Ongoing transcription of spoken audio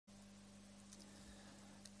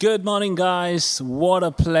Good morning, guys. What a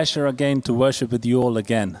pleasure again to worship with you all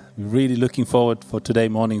again. Really looking forward for today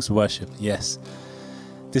morning's worship. Yes.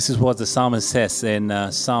 This is what the psalmist says in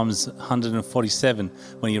Psalms 147.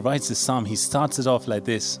 When he writes the psalm, he starts it off like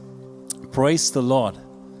this. Praise the Lord.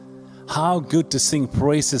 How good to sing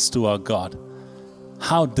praises to our God.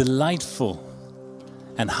 How delightful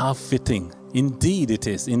and how fitting. Indeed it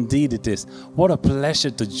is. Indeed it is. What a pleasure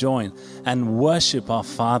to join and worship our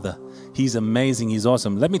Father. He's amazing. He's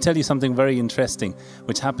awesome. Let me tell you something very interesting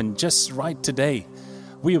which happened just right today.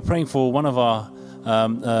 We were praying for one of our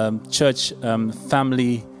church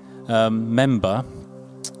family member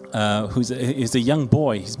who's a young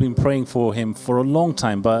boy. He's been praying for him for a long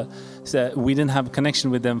time, but we didn't have a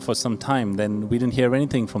connection with them for some time. Then we didn't hear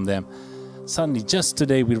anything from them. Suddenly, just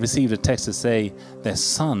today, we received a text to say their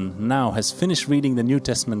son now has finished reading the New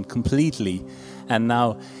Testament completely, and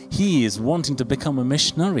now he is wanting to become a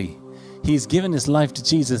missionary. He's given his life to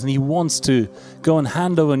Jesus, and he wants to go and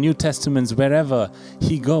hand over New Testaments wherever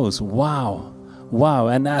he goes. Wow. Wow.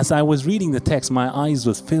 And as I was reading the text, my eyes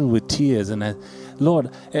were filled with tears. And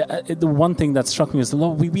Lord, the one thing that struck me was,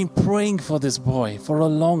 Lord, we've been praying for this boy for a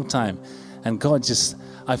long time. And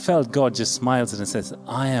I felt God just smiles and says,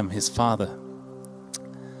 I am his father.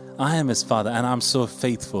 I am his father, and I'm so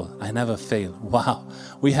faithful. I never fail. Wow.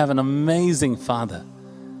 We have an amazing Father.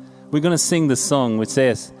 We're going to sing the song which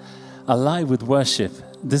says, alive with worship.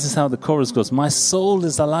 This is how the chorus goes. My soul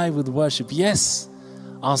is alive with worship. Yes,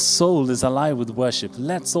 our soul is alive with worship.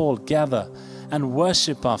 Let's all gather and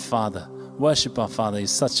worship our Father. Worship our Father.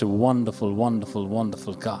 He's such a wonderful, wonderful,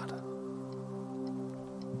 wonderful God.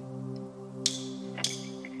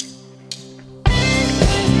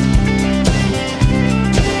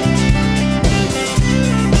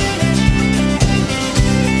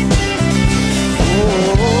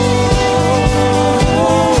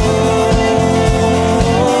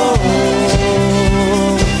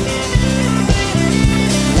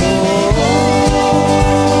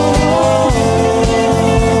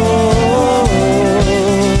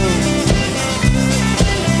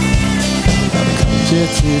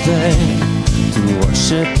 To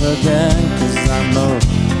worship again, 'cause I know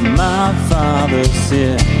my Father's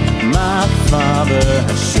here. My Father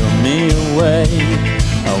has shown me a way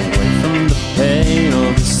away from the pain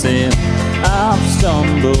of the sin I've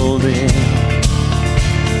stumbled in.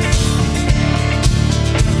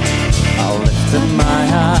 I lifted my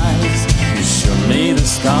eyes, you showed me the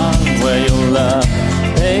scar where your love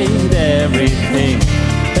paid everything,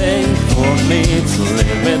 paid for me to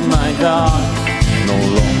live with my God. No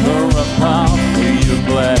longer apart, for you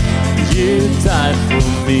glad you died for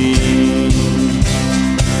me.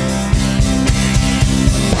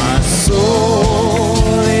 My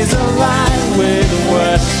soul is alive with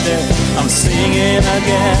worship. I'm singing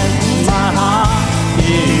again. My heart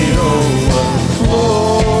it overflows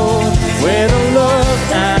with the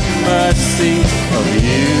love and mercy of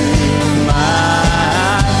you,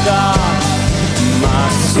 my God. My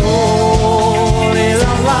soul is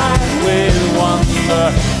alive with wonder.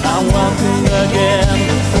 I'm welcome again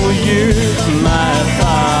for you, my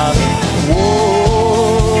Father.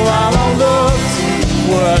 Whoa, I love to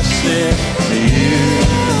worship you,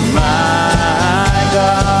 my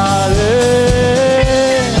God.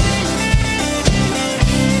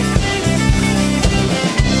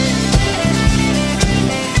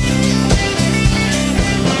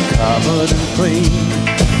 Covered and clean,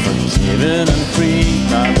 forgiven and free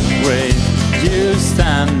by the grace you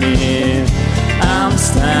stand me here. I'm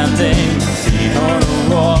standing, feet on the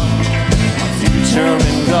rock, my future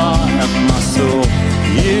in God, and my soul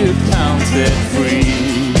you counted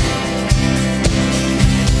free.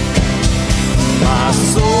 My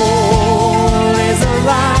soul is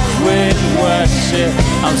alive with worship.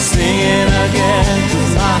 I'm singing again,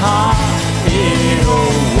 'cause my heart it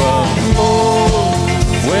overflows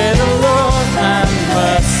with the love and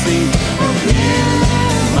mercy of you,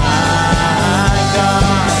 my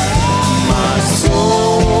God. My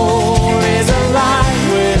soul is alive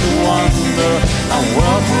with wonder. I'm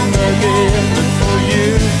welcome again for you,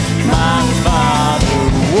 my Father.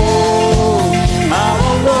 Whoa, I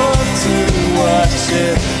will love to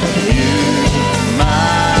worship you,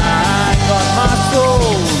 my God. My soul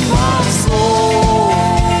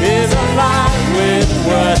is alive with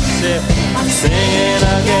worship. I'm singing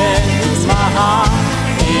again, 'cause my heart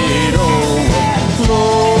it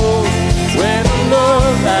overflows with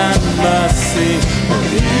love and mercy of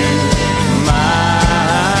you,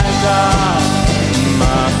 my God.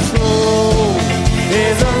 My soul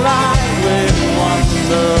is alive with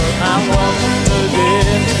wonder. I'm welcome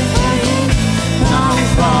again, my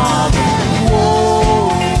Father.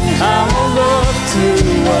 Whoa, I will love to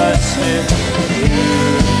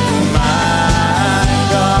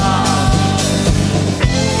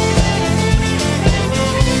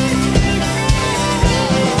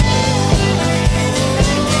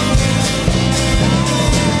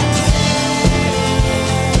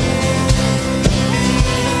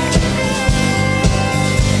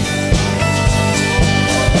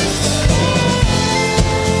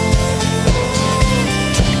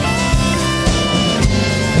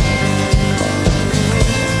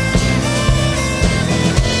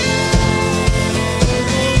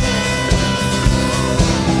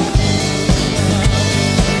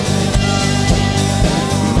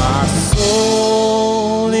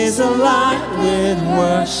alive with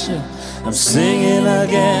worship. I'm singing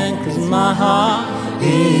again 'cause my heart,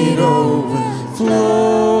 it overflows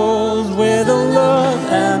with the love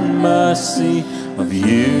and mercy of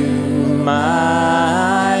you,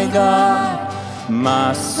 my God.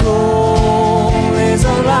 My soul is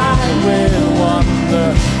alive with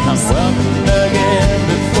wonder. I'm welcomed again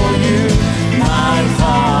before you, my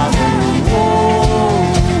Father. Oh,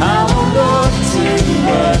 I will look to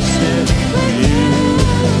worship you,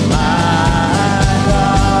 my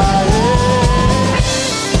God.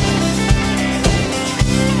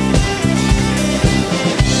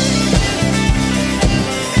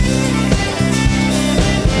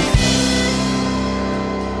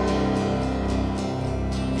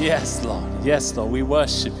 Yes, Lord. Yes, Lord. We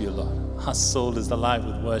worship you, Lord. Our soul is alive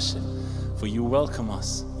with worship. For you welcome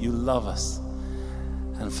us. You love us.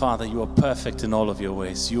 And Father, you are perfect in all of your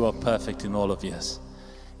ways. You are perfect in all of yours.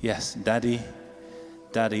 Yes, Daddy,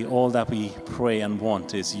 all that we pray and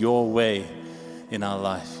want is your way in our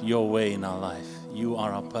life. Your way in our life. You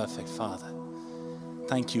are our perfect Father.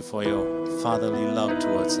 Thank you for your fatherly love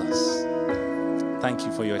towards us. Thank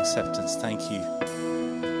you for your acceptance. Thank you.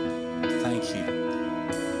 Thank you.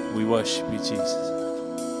 We worship you, Jesus.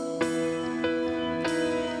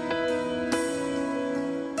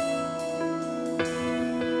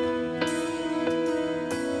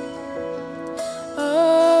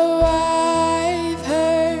 Oh, I've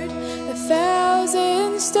heard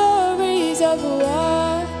 1,000 stories of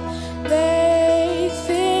what they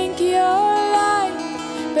think you're like,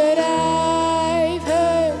 but I've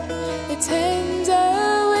heard the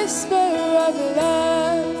tender whisper of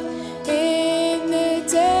love in the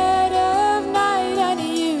dead of night, and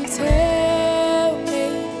you tell me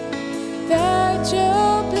that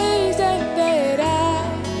you're pleased and that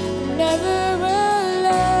I'm never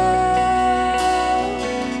alone.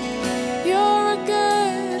 You're a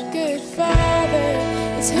good, good Father.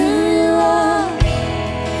 It's who you are.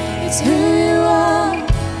 It's who you are.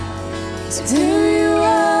 It's who you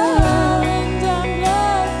are, and I'm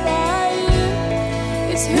loved by you.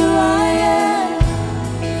 It's who I am.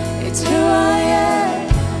 It's who I am.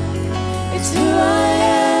 It's who I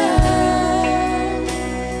am.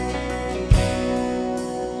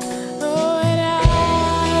 Oh, and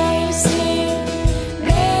I've seen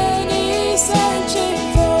many searching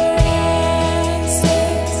for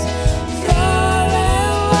answers far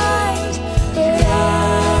and wide, but I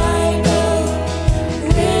know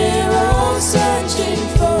we're all searching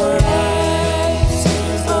for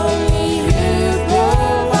answers. Only you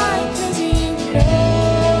provide, 'cause you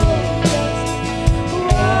know just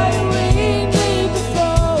what we need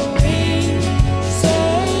before we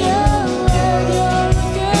say a word. You're a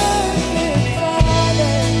good, good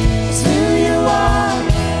Father. It's who you are.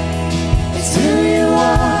 It's who you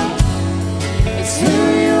are. It's who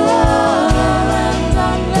you are, and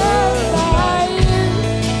I'm loved by you.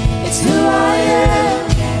 It's who I am.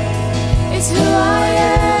 It's who I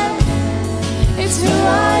am. It's who I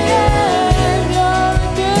am. You're a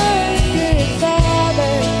good, good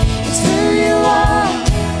Father. It's who you are.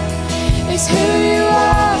 It's who you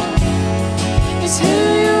are. It's who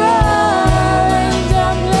you are, and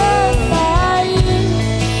I'm loved by you.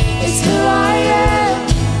 It's who I am.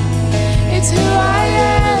 It's who I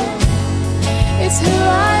am. It's who I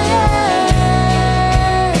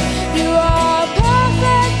am. You are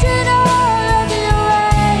perfect in all of your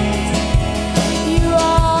ways. You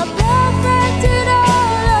are perfect in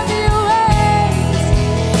all of your ways.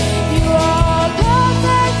 You are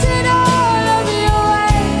perfect in all of your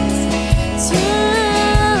ways to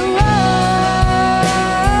us.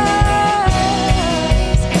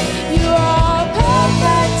 You are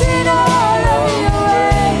perfect in all of your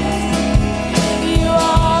ways. You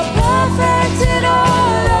are perfect in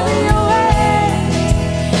all of your ways.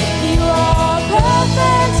 You are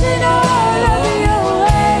perfect in all of your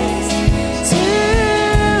ways to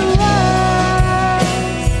us.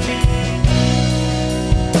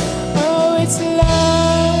 Oh, it's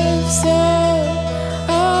love so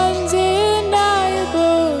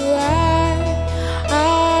undeniable.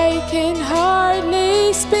 I can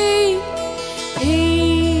hardly speak.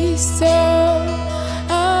 Peace so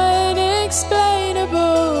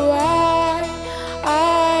unexplainable.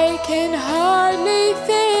 I can hardly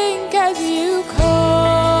think as you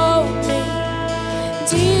call me.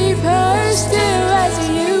 Deeper still as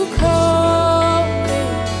you call me.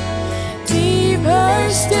 Deeper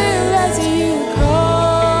still as you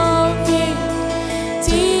call me.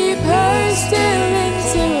 Deeper still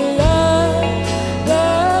into love,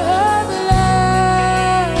 love,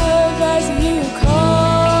 love as you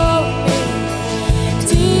call me.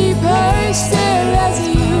 Deeper still as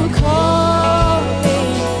you call me.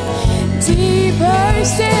 deeper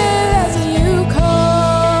still as you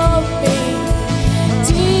call me,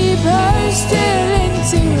 deeper still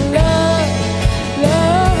into love,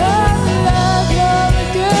 love, love. You're a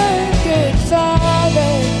good, good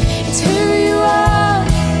Father. It's who you are,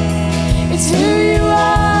 it's who you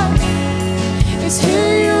are, it's who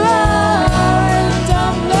you are, and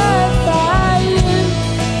I'm loved by you.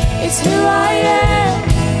 It's who I am,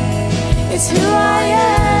 it's who I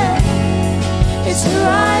am, it's who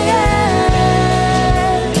I am.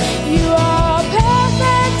 You are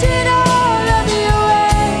perfect in all of your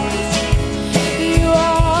ways. You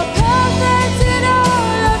are perfect in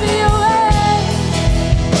all of your ways.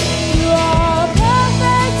 You are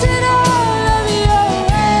perfect in all of your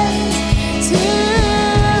ways to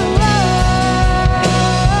us.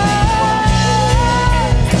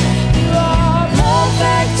 You are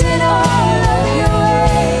perfect in all of your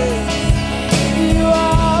ways. You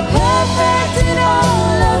are perfect in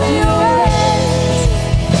all of your ways.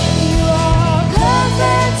 You are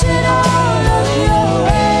perfect in all of your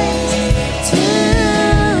ways to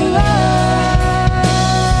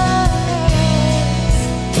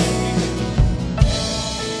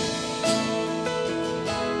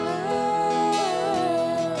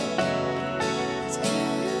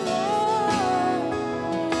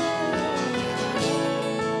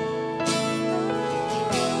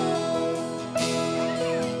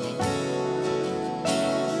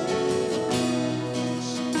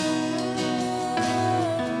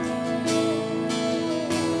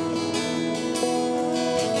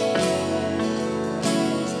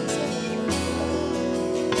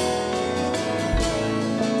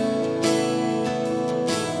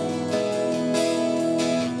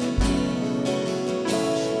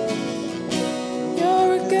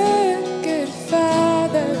You're a good, good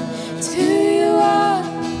Father. It's who you are,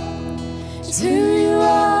 it's who you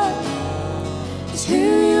are, it's who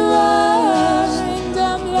you are, and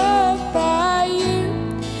I'm loved by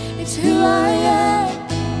you. It's who I am,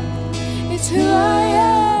 it's who I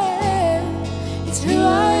am, it's who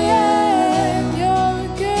I am. You're a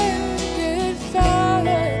good, good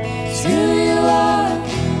Father. It's who you are,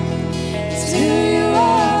 it's who you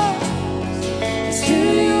are, it's who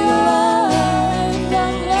you are, and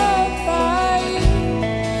I'm loved by you.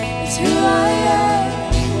 It's who I am,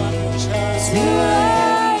 it's who I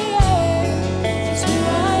am, it's who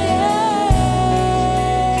I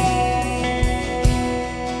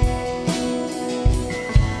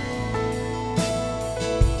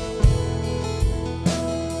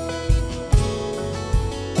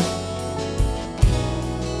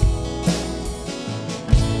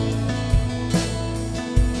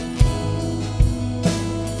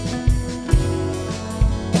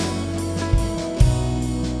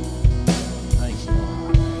Thank you,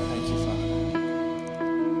 Lord. Thank you, Father.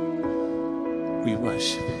 We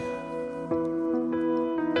worship you.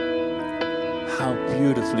 How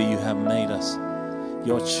beautifully you have made us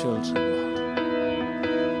your children,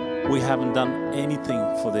 Lord. We haven't done anything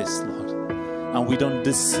for this, Lord. And we don't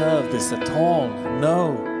deserve this at all.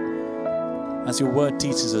 No. As your word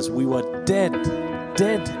teaches us, we were dead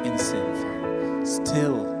in sin, Father.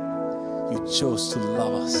 Still, you chose to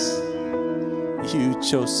love us. You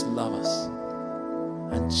chose to love us.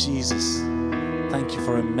 And Jesus, thank you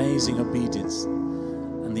for amazing obedience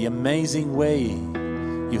and the amazing way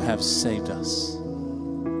you have saved us.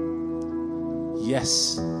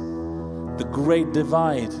 Yes, the great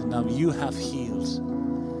divide now you have healed,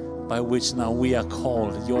 by which now we are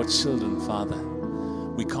called your children, Father.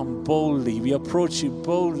 We come boldly, we approach you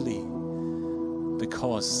boldly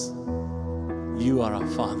because you are our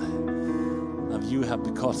Father. And you have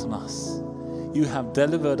begotten us. You have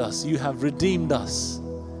delivered us. You have redeemed us.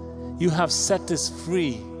 You have set us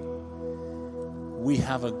free. We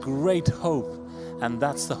have a great hope, and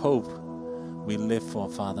that's the hope we live for,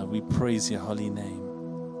 Father. We praise your holy name.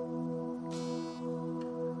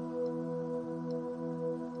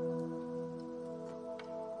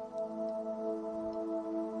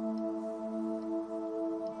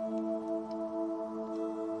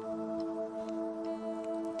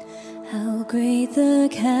 How great the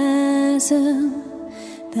chasm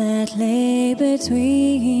that lay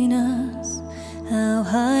between us, how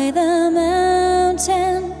high the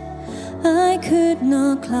mountain I could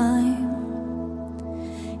not climb.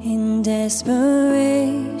 In desperation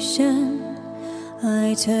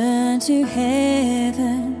I turned to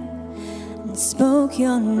heaven and spoke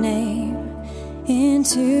your name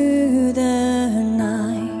into the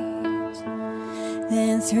night.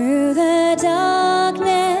 Then through the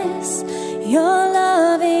darkness your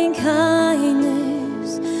loving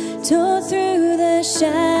kindness tore through the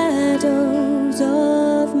shadows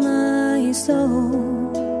of my soul.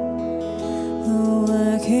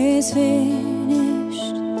 work is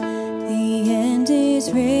finished, the end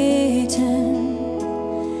is written.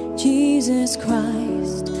 Jesus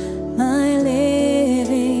Christ, my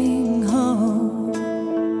living hope.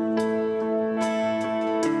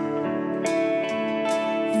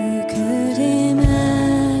 Who could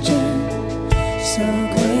imagine so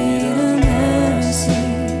great a mercy?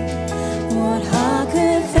 What heart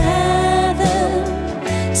could fathom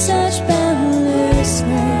such boundless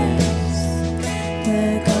grace?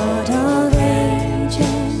 The God of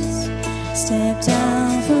ages stepped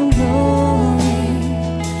down from glory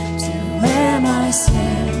to wear my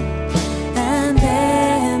sin and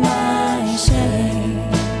bear my shame.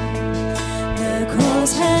 The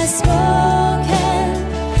cross has spoken,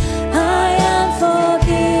 I am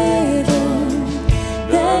forgiven.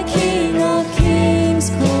 The King of Kings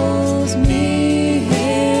calls me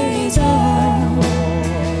his own.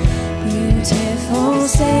 Beautiful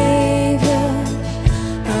Savior,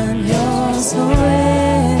 I'm yours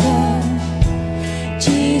forever.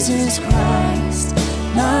 Jesus Christ,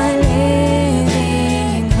 my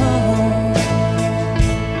living hope.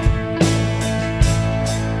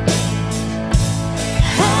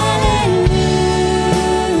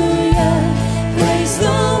 Hallelujah, praise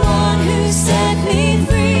the one who set me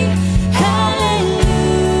free. Hallelujah,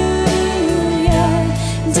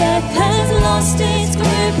 death has lost its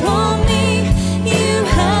grip on me. You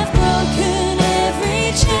have broken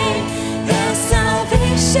every chain. There's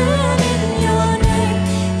salvation in your name,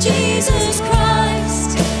 Jesus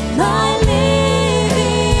Christ, my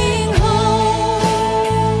living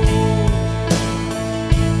hope.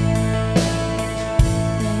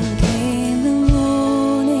 Then came the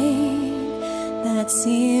morning that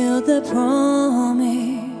sealed the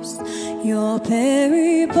promise. Your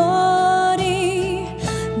very body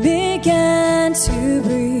began to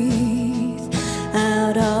breathe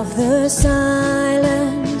out of the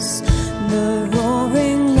silence. The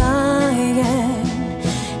roaring lion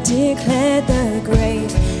declared the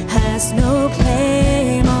grave has no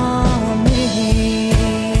claim on me.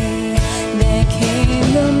 There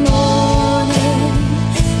came the morning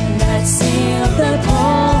that sealed the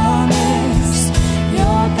promise.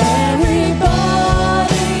 Your very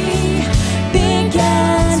body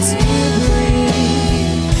began to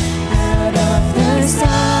breathe out of the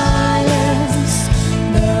silence.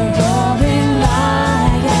 The roaring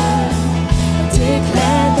lion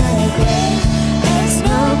declared the grave has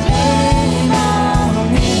no claim on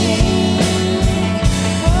me.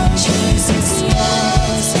 Jesus,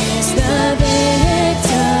 yours is the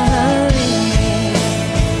victory.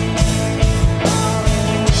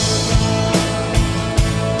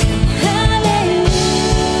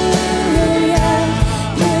 Hallelujah,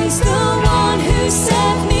 praise the one who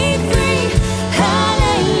set me free.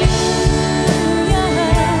 Hallelujah,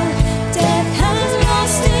 death has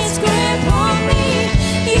lost its grip on me.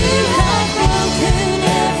 You have broken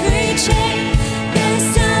every chain. There's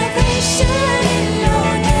salvation in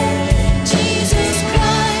your name, Jesus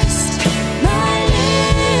Christ, my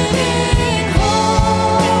living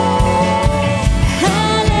hope.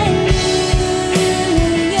 Hallelujah,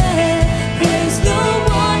 praise the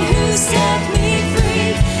one who set me free.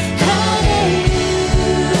 Hallelujah,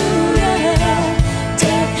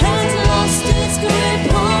 death has lost its grip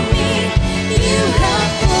on me. You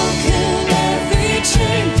have broken every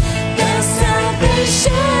chain. There's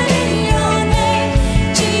salvation in your name,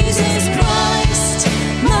 Jesus Christ,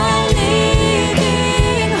 my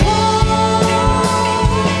living hope.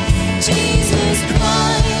 Jesus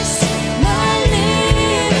Christ, my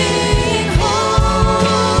living hope.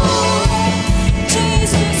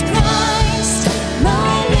 Jesus Christ,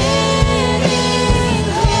 my living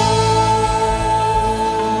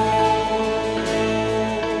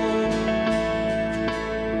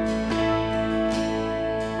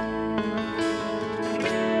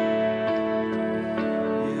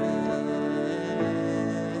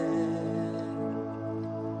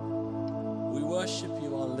We worship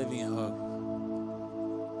you, our living hope.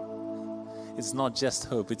 It's not just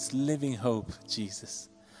hope, it's living hope, Jesus.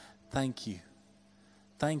 Thank you.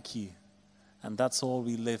 Thank you. And that's all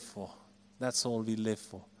we live for. That's all we live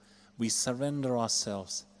for. We surrender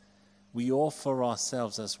ourselves. We offer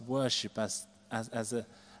ourselves as worship, as a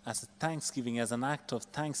thanksgiving, as an act of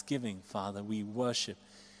thanksgiving, Father. We worship.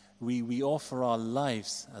 We offer our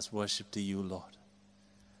lives as worship to you, Lord.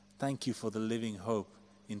 Thank you for the living hope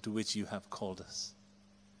into which you have called us.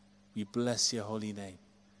 We bless your holy name.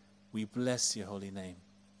 We bless your holy name.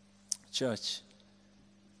 Church,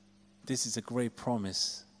 this is a great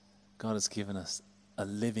promise God has given us, a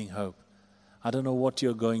living hope. I don't know what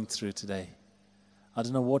you're going through today. I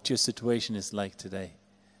don't know what your situation is like today.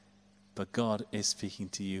 But God is speaking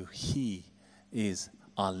to you. He is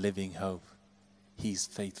our living hope. He's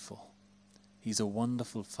faithful. He's a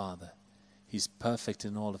wonderful Father. He's perfect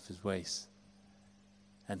in all of his ways.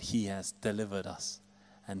 And he has delivered us.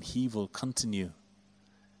 And he will continue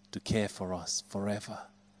to care for us forever.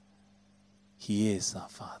 He is our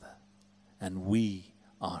Father. And we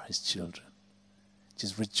are his children.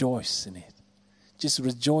 Just rejoice in it. Just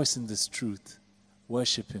rejoice in this truth.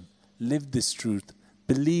 Worship him. Live this truth.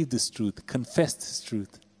 Believe this truth. Confess this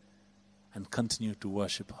truth. And continue to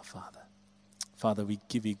worship our Father. Father, we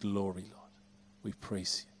give you glory, Lord. We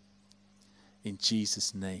praise you. In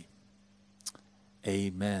Jesus' name.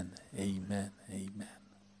 Amen. Amen. Amen.